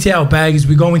 We empty our bags.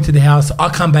 We go into the house. I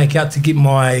come back out to get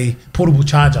my portable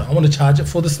charger. I want to charge it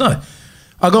for the snow.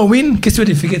 I go in. Guess what?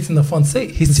 He forgets in the front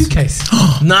seat his suitcase.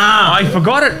 Nah. I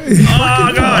forgot it.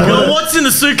 Oh, God. Well, what's in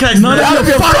the suitcase? None of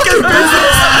your fucking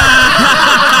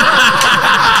business.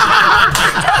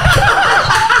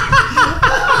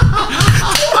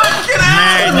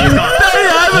 Man,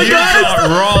 you got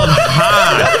robbed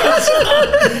hard.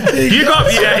 He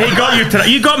got you today.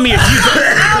 You got me.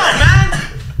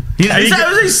 You know,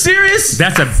 Was he serious?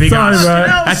 that's a big Sorry, ass. bro.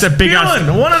 That's a big ass.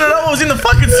 I wanted to know what was in the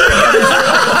fucking suitcase.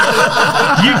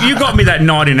 You got me that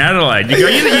night in Adelaide. You go.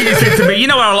 You said to me, you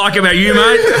know what I like about you,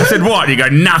 mate? I said, what? You go,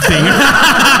 nothing.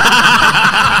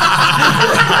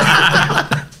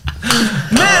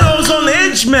 Man, I was on the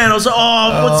edge, man. I was like,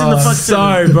 what's in the fucking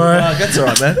Sorry, bro. That's all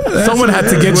right, man. Someone had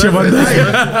to get you one day.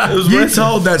 You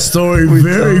told that story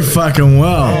very fucking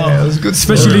well. Yeah, it was a good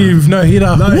story. Especially with no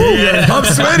heater. No, Woo, yeah. I'm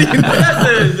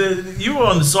sweating. You were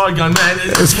on the side going, man.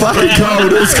 It's fucking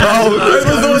cold. It's cold.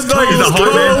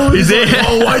 He's there.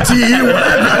 I'll wait till you hear what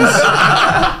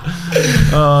happens.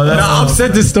 I've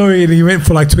said this story and he went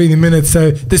for like 20 minutes.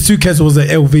 So the suitcase was an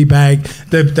LV bag.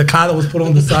 The car that was put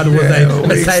on the side was a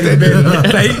Mercedes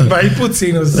Benz. But he puts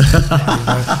in was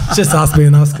just us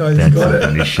being us guys. That's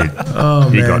this shit. Oh,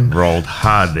 You man. got rolled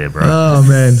hard there, bro. Oh,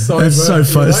 man. Sorry, That's bro.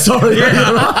 so funny. Sorry.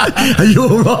 Are you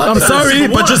all right? I'm sorry,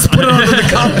 but just put it under the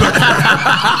carpet.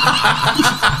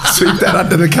 Sweep that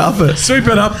under the carpet. Sweep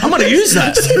it up. I'm going to use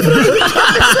that.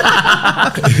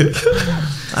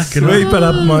 Sweep it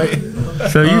up, mate.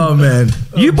 So Oh, man.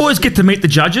 you boys get to meet the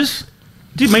judges.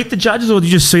 Do you meet the judges, or do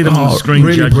you just see them on the screen?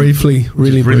 Really judging? briefly.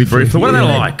 Really briefly. What are they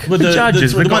Yeah. like? With the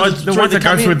judges, the ones that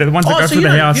go through the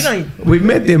house. We've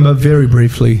met them, but very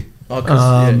briefly.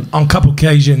 On a couple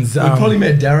occasions. We probably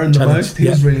met Darren the challenge. most. He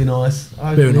was really nice.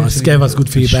 Very nice. Gave us good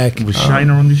feedback. Was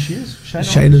Shayna on this year?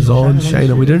 Shayna's on.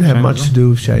 Shayna. We didn't have much to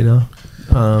do with Shayna.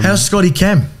 How's Scotty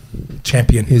Cam?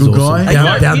 Champion. He's Good awesome.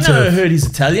 guy. Down you to know, I earth. heard he's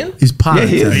Italian. He's part Yeah,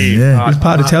 he is. Italian, yeah. He's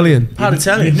part Italian. Part You'd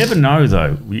Italian. never know,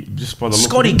 though, just by the look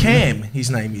Scotty of it. Cam, his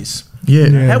name is. Yeah.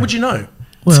 How would you know?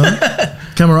 Well,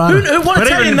 Camarada. What But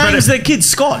Italian even- names their kid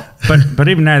Scott? But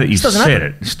even now that you've doesn't said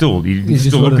it, still you just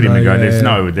still look at wanna him and know, go, "There's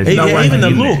yeah. no way." Even the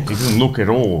in there. look. He doesn't look at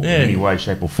all Yeah. in any way,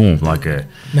 shape, or form like a.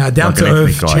 Now, down like to an ethnic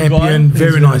earth, guy. champion.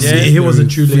 Very nice. Yeah, he was a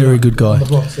true leader. very good guy. On the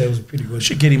block, so it was pretty good.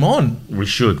 Should get him on. We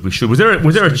should. Was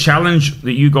there a challenge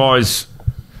that you guys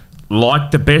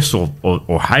liked the best or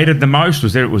hated the most?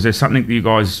 Was there something that you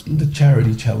guys? The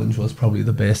charity challenge was probably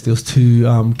the best. There was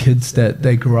two kids that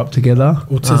they grew up together.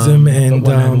 Autism and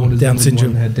one had autism Down and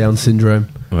syndrome. One had Down syndrome.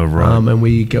 Oh, right. And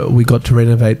we got to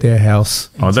renovate their house.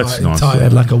 Oh, that's nice. We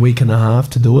had like a week and a half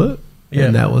to do it. Yeah.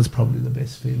 And that was probably the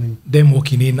best feeling. Them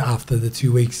walking in after the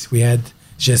 2 weeks we had,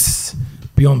 just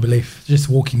beyond belief. Just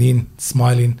walking in,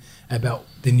 smiling about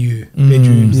the new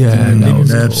bedrooms. yeah, the new that living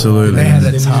was room. absolutely. They had The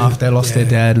it new- tough. They lost their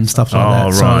dad and stuff like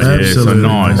Oh, that. So right. Yeah, so Absolutely.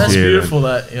 nice. That's yeah. beautiful.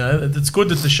 That it's good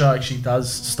that the show actually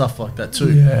does stuff like that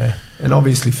too. yeah. And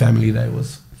obviously Family Day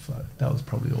was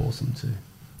probably awesome too.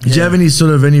 Did you have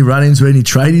any run-ins with any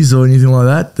tradies or anything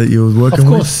like that you were working Of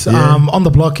with? course, on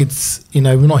the block, it's we're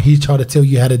not here trying to tell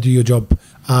you how to do your job.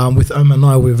 With Omar and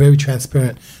I, we're very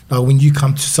transparent. Like when you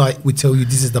come to site, we tell you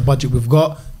this is the budget we've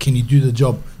got. Can you do the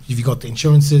job? If you got the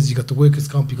insurances, you got the workers'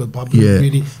 comp, you got public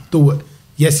security, do it.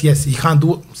 Yes, you can't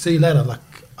do it. See you later. Like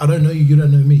I don't know you, you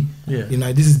don't know me. Yeah.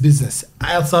 This is business.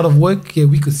 Outside of work,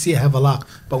 we could see it, have a laugh.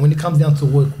 But when it comes down to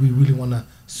work, we really want to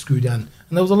screw down.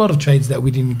 And there was a lot of trades that we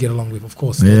didn't get along with. Of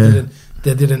course,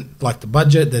 they didn't like the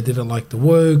budget, they didn't like the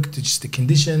work, just the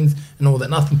conditions and all that.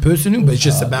 Nothing personal, but it's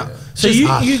just about. So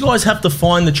you guys have to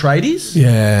find the tradies.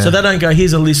 Yeah. So they don't go,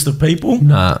 here's a list of people.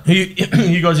 Nah.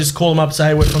 You guys just call them up,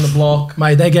 say we're from the block.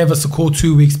 Mate, they gave us a call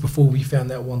 2 weeks before we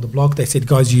found out we're on the block. They said,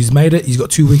 guys, you've made it. You've got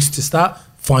 2 weeks to start.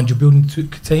 Find your building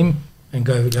team and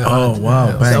go. Oh,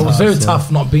 wow. So it was very tough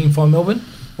not being from Melbourne.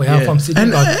 We are from Sydney.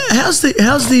 And how's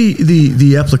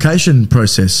the application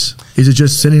process? Is it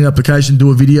just sending an application, do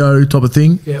a video type of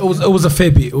thing? Yeah, it was a fair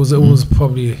bit. It was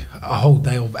probably a whole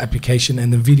day of application,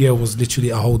 and the video was literally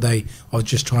a whole day of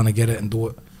just trying to get it and do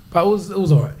it. But it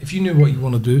was alright. If you knew what you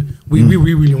want to do, we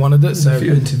really wanted it. So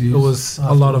few interviews it was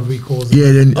a lot of recalls.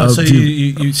 Yeah, then so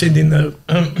you send in the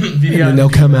video. And they'll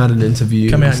come out and interview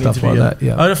you and stuff like that.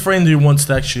 Yeah. I had a friend who wants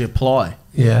to actually apply.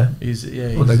 Yeah.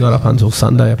 Well, they got up until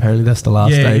Sunday. Apparently, that's the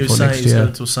last he day was for saying next he's got year.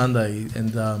 until Sunday,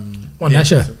 and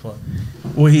Nasha?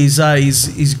 Well,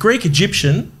 he's Greek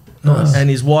Egyptian, and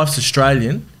his wife's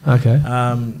Australian. Okay.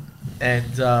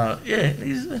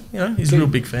 He's he's a real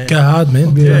big fan. Go hard,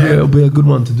 man. It'll be a good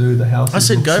one to do. The house. I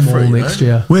said look go for small it, next you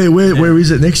know. year. Where is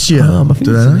it next year? I think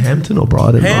Do it's they in know? Hampton or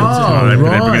Brighton. Hampton. They're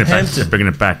Right, bringing it back. Hampton. They're bringing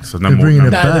it back. So no They're more. bringing no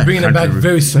it more. back. They're bringing it back Country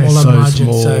very They're smaller so margin,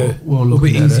 small. so We're it'll be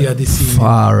looking at easier it. this year.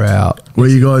 Far out. Where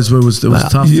you guys? It was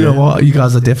tough. You know there. what? You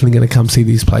guys are definitely going to come see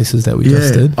these places that we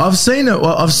just Yeah, did I've seen it.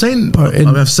 Well, I've seen in-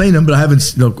 them, but I haven't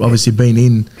obviously been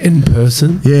in. in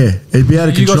person. Yeah, it'd be out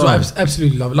of You guys control. will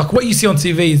absolutely love it. Like what you see on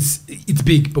TV it's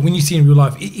big, but when you see in real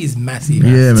life, it is massive.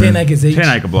 Yeah, 10 man. acres each,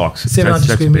 10-acre blocks. 700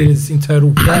 That's square big. meters in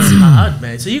total. That's hard,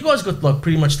 man. So you guys got like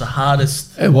pretty much the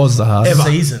hardest. It was the hardest. Ever.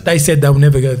 Season. They said they'll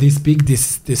never go this big,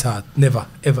 this hard. Never,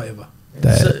 ever.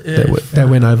 They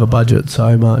went over budget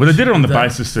so much. Well, they did it on the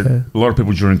basis that Yeah. a lot of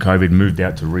people during COVID moved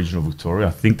out to regional Victoria.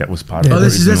 I think that was part of Oh, the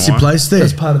that's reason your why. place there.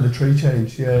 That's part of the tree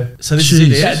change. Yeah. So this Jeez.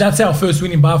 is it. That's our first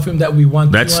winning bathroom that we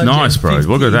won. That's nice, bro.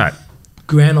 Look at that.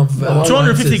 Grand of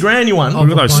 250 grand you won. Oh.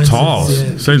 Look at those Appliances, tiles.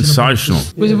 yeah. Sensational.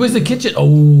 Where's the kitchen? Oh,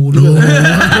 look at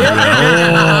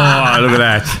that. Oh, look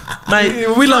at that.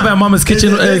 Mate, We love our mama's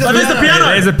kitchen. there's the piano.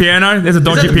 There's a piano. There's a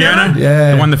dodgy that the piano? piano.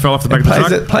 Yeah. The one that fell off the back of the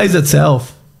truck. It plays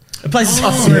itself. It plays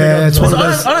Yeah, it's one of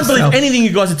those. I don't believe anything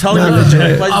you guys are telling No, me. legit.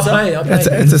 It plays I'll itself.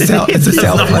 play. It's a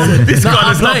self play. This guy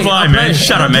does not play, man.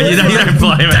 Shut up, man. You don't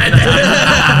play, man.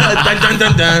 Dun, dun,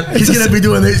 dun, dun. He's gonna be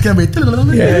doing this. It's gonna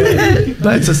be. Yeah,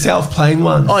 no, it's a self-playing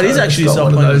one. Oh, it is So actually it's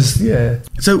got one of self-playing. those.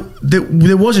 Yeah, So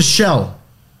there was a shell,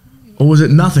 or was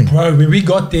it nothing? Bro, when we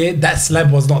got there, that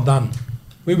slab was not done.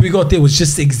 When we got there, it was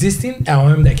just existing, our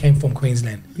home that came from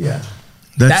Queensland. yeah.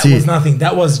 That's that it. was nothing.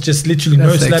 That was just literally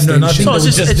That's no the slab, no nothing.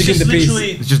 extension. So They it's were just digging the peas.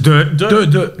 literally It's just dirt.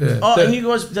 Dirt. Yeah. Oh, Dirt. and you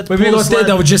guys. That When we got there,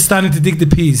 they were just starting to dig the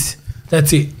peas.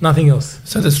 That's it. Nothing else.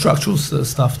 So the structural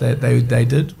stuff that they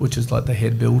did, which is like the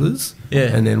head builders,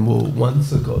 Yeah. and then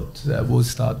once it got to that, we'll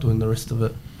start doing the rest of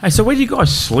it. Hey, so where do you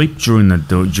guys sleep during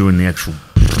the actual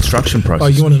construction process? Oh,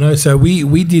 you want to know? So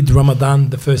we did Ramadan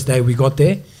the first day we got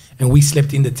there, and we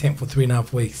slept in the tent for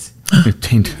 3.5 weeks. A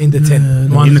tent. In the tent.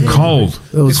 In the cold.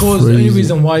 It was Because the only freezing.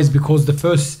 reason why is because the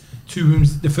first two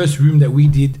rooms, the first room that we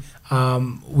did,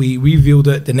 we revealed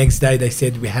it the next day. They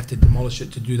said we have to demolish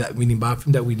it to do that winning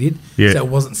bathroom that we did. Yeah. So it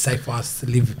wasn't safe for us to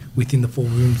live within the 4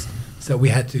 rooms. So we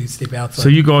had to sleep outside. So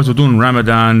you guys were doing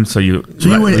Ramadan, so you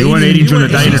weren't weren't eating- eating during the you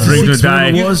day, weren't just drinking the eating day. whatever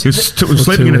it You was. were For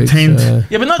sleeping 2 in a weeks, tent.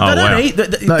 Yeah, but Oh, they wow. don't eat. They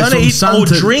No, it's don't from eat sun or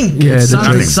to- drink. Yeah, the Sun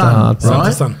to drink's sun, hard, Sun to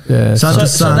right? sun. Yeah, Sun So, to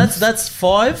so sun. that's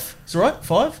 5. Is it right?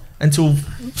 5 until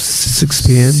 6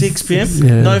 p.m. 6 p.m.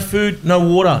 Yeah. No food, no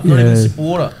water, not even a Yeah. sip of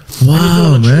water.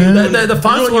 Wow, man. The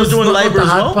fast You were was doing not labour the as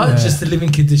hard well? part, Yeah. just the living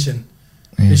condition.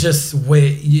 It's just where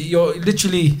you're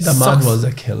literally The mud was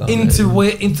a killer.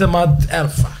 into mud.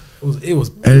 Fuck. It was.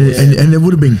 And it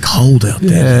would have been cold out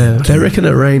there. Yeah, they reckon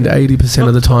it rained 80%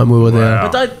 of the time we were there.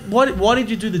 Wow. But why did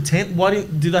you do the tent?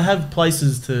 Do they have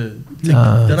places to?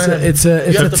 Nah. they don't have- It's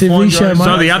a you have to TV find show, your own- mate.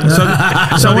 So the other, so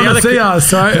I the want to other, see us,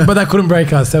 sorry, but that couldn't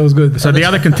break us. That was good. so the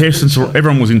other contestants,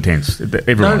 everyone was intense.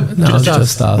 Everyone. No, it's Just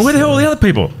just us. Well, where the hell are the other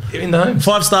people? in the home.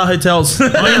 5-star hotels.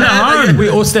 In the home. We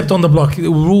all slept on the block. The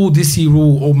rule, this year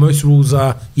rule, or most rules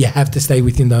are you have to stay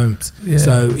within the homes. Yeah.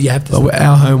 So you have to. But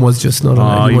our home was just not Oh,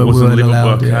 allowed. you We wasn't weren't livable.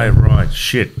 allowed. Okay, Yeah. right.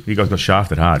 Shit, you guys got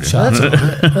shafted hard. That's all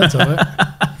right. That's all right.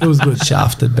 It was good.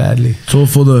 Shafted badly. It's all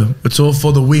for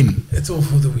the win. It's all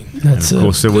for the win. That's Of it.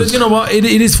 course, there was. You know what? It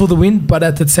is for the win, but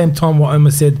at the same time, what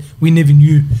Omar said, we never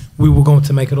knew we were going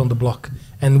to make it on the block,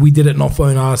 and we did it not for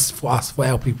us, for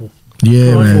our people.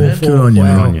 Yeah, For- man. for- Good on you, for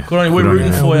man. our- on you. Good on you. We're Good on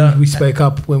rooting you. for And you. we spoke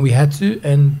up when we had to,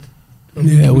 and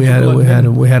Yeah, we had a No,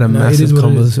 it massive is what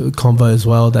it is. convo as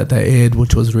well that they aired,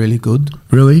 which was really good.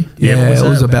 Really? Yeah, what Yeah, was it that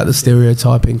was about the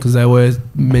stereotyping because they were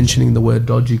mentioning the word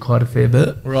dodgy quite a fair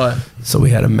bit. Right. So we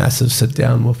had a massive sit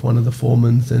down with one of the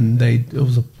foremans, and it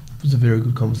was a very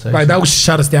good conversation. Like, they'll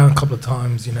shut us down a couple of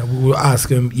times. You know, we will ask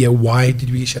them, why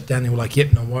did we get shut down? They were like,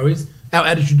 yep, no worries. Our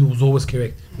attitude was always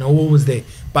correct. No, always there.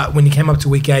 But when it came up to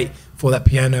week 8 for that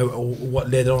piano or what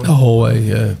led on, the whole way,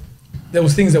 yeah. there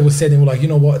was things that were said and we're like, you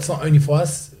know what? It's not only for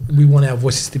us. We want our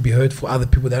voices to be heard for other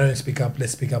people that don't speak up.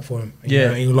 Let's speak up for them.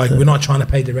 Yeah. And you're like, we're not trying to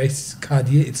pay the race card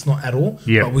here. It's not at all.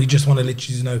 Yeah. But we just want to let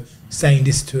you know, saying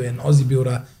this to an Aussie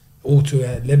builder or to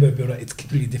a Labour builder, it's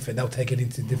completely different. They'll take it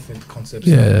into different concepts.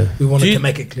 Yeah. We wanted Do you- to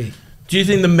make it clear. Do you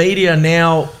think the media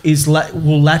now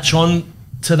will latch on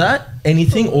to that?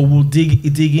 Anything, or we'll dig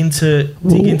into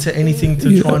anything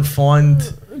to try and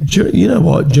find. You know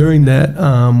what? During that,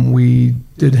 we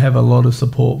did have a lot of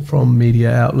support from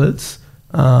media outlets.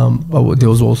 But there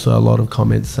was also a lot of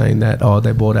comments saying that,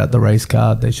 they bought out the race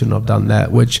card, they shouldn't have done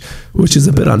that, which is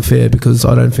a bit unfair because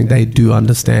I don't think they do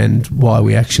understand why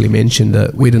we actually mentioned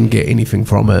it. We didn't get anything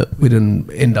from it. We didn't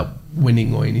end up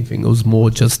winning or anything. It was more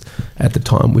just at the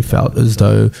time we felt as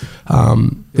though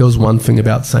there was one thing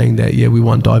about saying that, we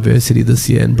want diversity this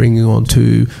year and bringing on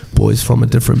 2 boys from a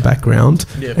different background.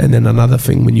 Yep. And then another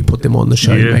thing, when you put them on the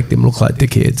show, you make them look like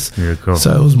dickheads. Yeah, cool.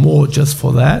 So it was more just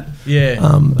for that. Yeah.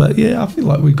 But I feel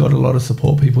like we got a lot of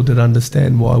support. People did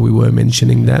understand why we were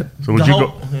mentioning that. So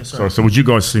would you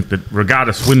guys think that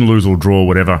regardless, win, lose or draw,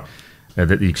 whatever,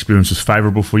 that the experience was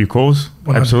favourable for your cause?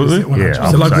 100%, Absolutely. 100%.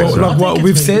 Yeah, So like I what think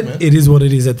we've it's said, meant to be, it is what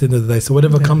it is at the end of the day. So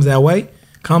whatever comes our way,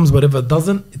 comes. Whatever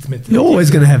doesn't, it's meant to be. You're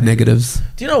always going to have negatives.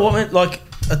 Do you know what, man? Like,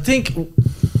 I think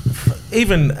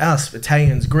even us,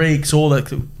 Italians, Greeks, all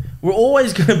that, we're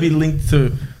always going to be linked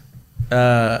to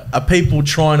a people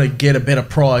trying to get a better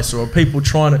price or people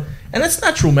trying to, and that's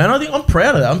natural, man. I think I'm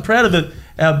proud of that. I'm proud of that.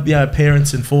 Our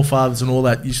parents and forefathers and all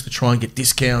that used to try and get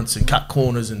discounts and cut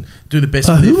corners and do the best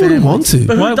for their Who family. wouldn't want to?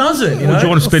 But who doesn't? You Would know, you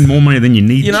want to spend more money than you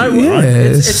need you know, to? Right?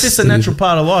 it's just a natural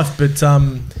part of life. But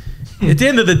at the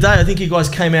end of the day, I think you guys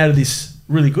came out of this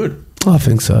really good. I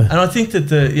think so. And I think that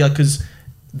because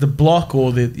the block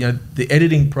or the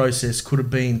editing process could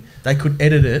have been, they could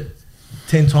edit it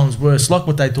 10 times worse, like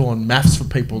what they do on maths for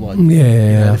people. Like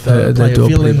if they play a do it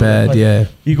villain pretty or bad. play-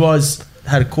 You guys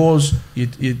had a cause.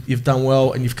 You've done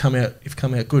well, and you've come out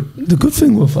good. The good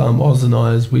thing with Oz and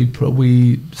I is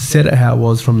we said it how it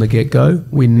was from the get-go.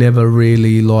 We never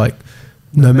really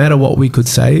no matter what we could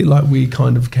say, we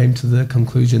kind of came to the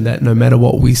conclusion that no matter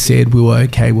what we said, we were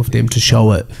okay with them to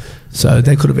show it. So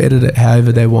they could have edited it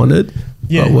however they wanted.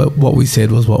 Yeah. But what we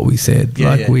said was what we said.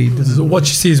 We So what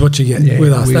you see is what you get Yeah,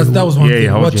 with us. That was one thing.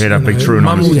 hold your head up, be true and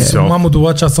Mum honest would, with yourself. Mum would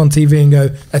watch us on TV and go,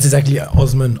 that's exactly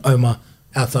Osman, Omar,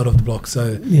 outside of the block.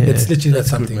 So it's literally that's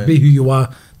something. man. Be who you are.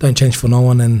 Don't change for no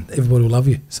one, and everybody will love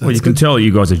you. So Well, it's you can good. tell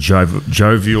you guys are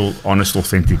jovial, honest,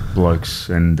 authentic blokes,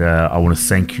 and I want to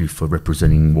thank you for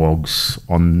representing Wogs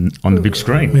on the big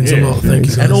screen. Means a lot. Thank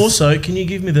you, guys. And also, can you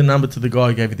give me the number to the guy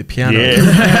who gave you the piano? Yeah.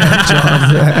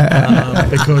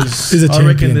 Because He's a I reckon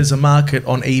champion. there's a market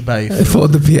on eBay for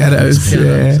the pianos.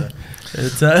 pianos. Yeah.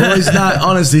 It's, Boys, no,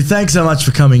 honestly, thanks so much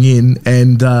for coming in,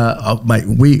 and mate,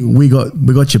 we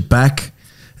got your back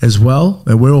as well,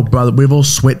 and we're all brother. We've all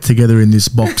sweat together in this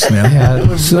box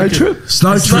now. Snow trip.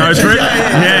 Snow trip.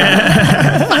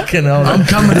 fucking hell. I'm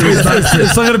coming to the snow trip.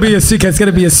 It's not going to be a suitcase. It's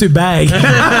going to be a suit bag.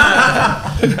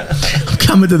 I'm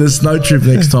coming to the snow trip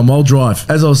next time. I'll drive.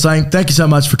 As I was saying, thank you so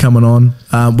much for coming on.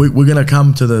 We're going to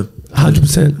come to the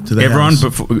 100%. to the Everyone,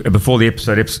 house. before the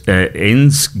episode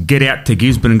ends, get out to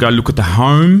Gisborne and go look at the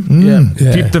home. Yeah.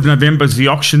 5th of November is the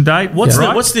auction date. What's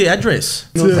right? what's the address?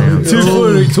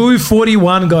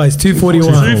 241, guys.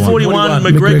 241. 241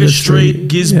 McGregor Street,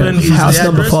 Gisborne. Yeah. Is House the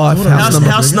number address. 5. House number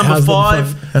House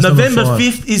 5. House number November 5.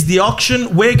 5th is the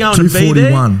auction. We're going to be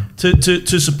there 241.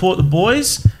 to support the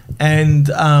boys and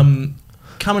come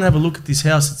and have a look at this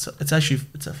house. It's a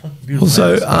fucking beautiful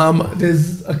Also, house.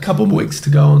 there's a couple of weeks to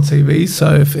go on TV,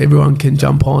 so if everyone can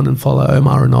jump on and follow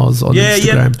Omar and Oz on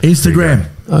Instagram. Instagram.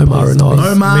 Omar and Oz.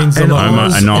 Omar Means a and lot. Omar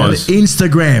Oz and on Oz.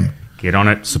 Instagram. Get on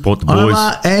it. Support the boys.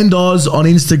 Omar and Oz on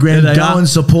Instagram. There they Go are. and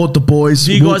support the boys.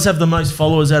 Do you guys have the most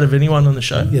followers out of anyone on the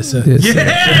show? Yes, sir. Yes.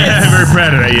 Very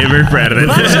proud of that. Yeah, very proud of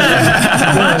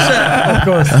that. Of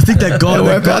course. I think that guy.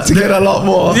 We're that, guy about to get a lot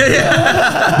more.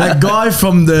 that guy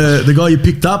from the guy you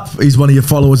picked up is one of your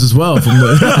followers as well. From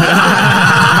the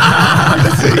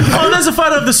Oh, there's a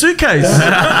photo of the suitcase.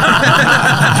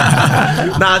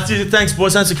 Thanks,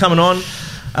 boys. Thanks for coming on.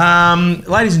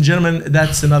 Ladies and gentlemen,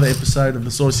 that's another episode of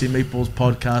the Saucy Meatballs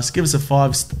podcast. Give us a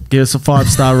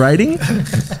 5-star rating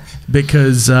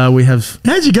because we have.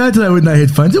 How'd you go today with no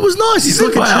headphones? It was nice. It's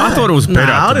like I thought it was better.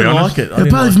 Nah, I to be didn't honest. like it. I didn't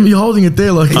apart like from it. you holding it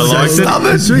there, like I liked it.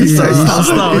 Stubborn. It's really He's so stubborn.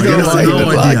 stubborn. He's He's got gonna say no he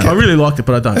would idea. like I really liked it,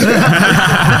 but I don't.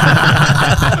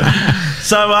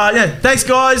 So thanks,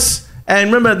 guys,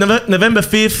 and remember November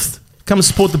 5th. Come and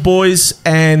support the boys,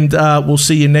 and we'll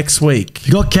see you next week. If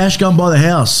you got cash, go and buy the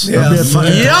house. Yeah. That'd be a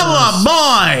fucking- Yalla,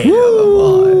 bye.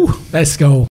 Let's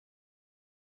go.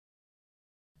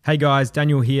 Hey guys,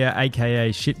 Daniel here,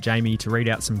 aka Shit Jamie, to read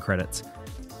out some credits.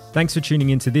 Thanks for tuning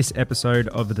in to this episode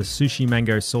of the Sushi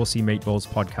Mango Saucy Meatballs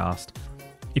podcast.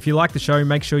 If you like the show,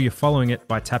 make sure you're following it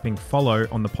by tapping follow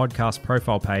on the podcast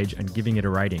profile page and giving it a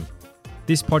rating.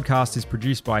 This podcast is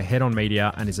produced by Head On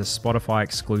Media and is a Spotify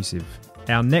exclusive.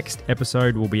 Our next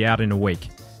episode will be out in a week.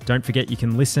 Don't forget you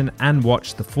can listen and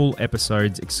watch the full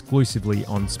episodes exclusively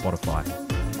on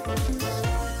Spotify.